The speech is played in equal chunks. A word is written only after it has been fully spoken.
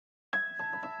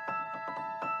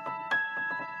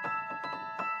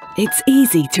It's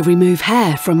easy to remove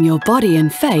hair from your body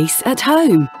and face at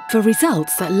home for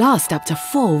results that last up to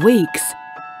 4 weeks.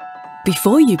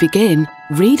 Before you begin,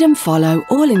 read and follow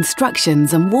all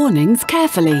instructions and warnings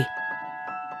carefully.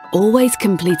 Always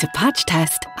complete a patch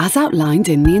test as outlined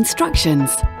in the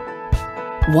instructions.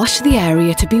 Wash the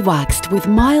area to be waxed with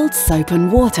mild soap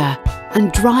and water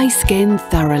and dry skin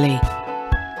thoroughly.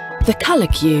 The Colour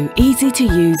Q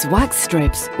easy-to-use wax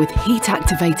strips with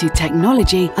heat-activated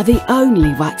technology are the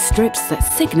only wax strips that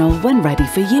signal when ready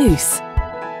for use.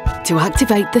 To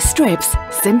activate the strips,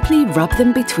 simply rub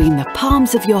them between the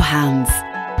palms of your hands.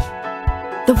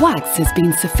 The wax has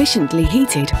been sufficiently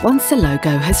heated once the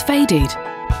logo has faded.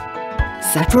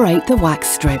 Separate the wax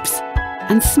strips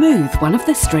and smooth one of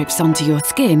the strips onto your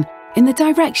skin in the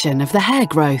direction of the hair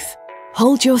growth.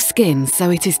 Hold your skin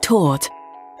so it is taut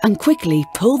and quickly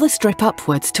pull the strip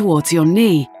upwards towards your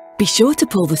knee. Be sure to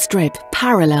pull the strip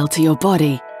parallel to your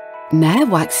body. Nair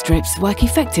wax strips work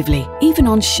effectively even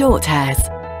on short hairs.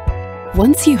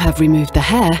 Once you have removed the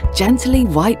hair, gently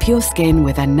wipe your skin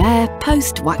with a Nair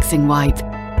post-waxing wipe.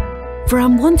 For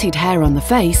unwanted hair on the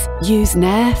face, use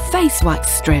Nair face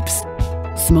wax strips.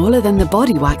 Smaller than the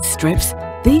body wax strips,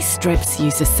 these strips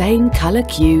use the same Colour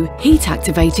Q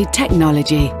heat-activated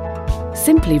technology.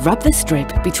 Simply rub the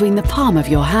strip between the palm of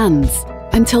your hands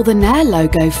until the Nair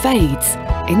logo fades,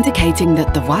 indicating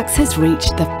that the wax has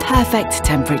reached the perfect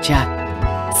temperature.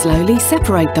 Slowly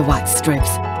separate the wax strips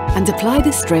and apply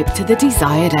the strip to the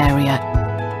desired area.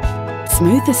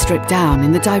 Smooth the strip down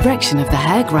in the direction of the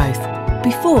hair growth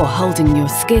before holding your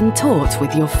skin taut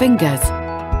with your fingers.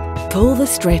 Pull the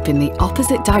strip in the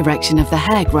opposite direction of the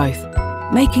hair growth,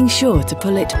 making sure to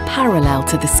pull it parallel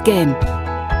to the skin.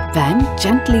 Then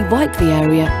gently wipe the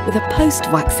area with a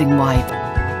post-waxing wipe.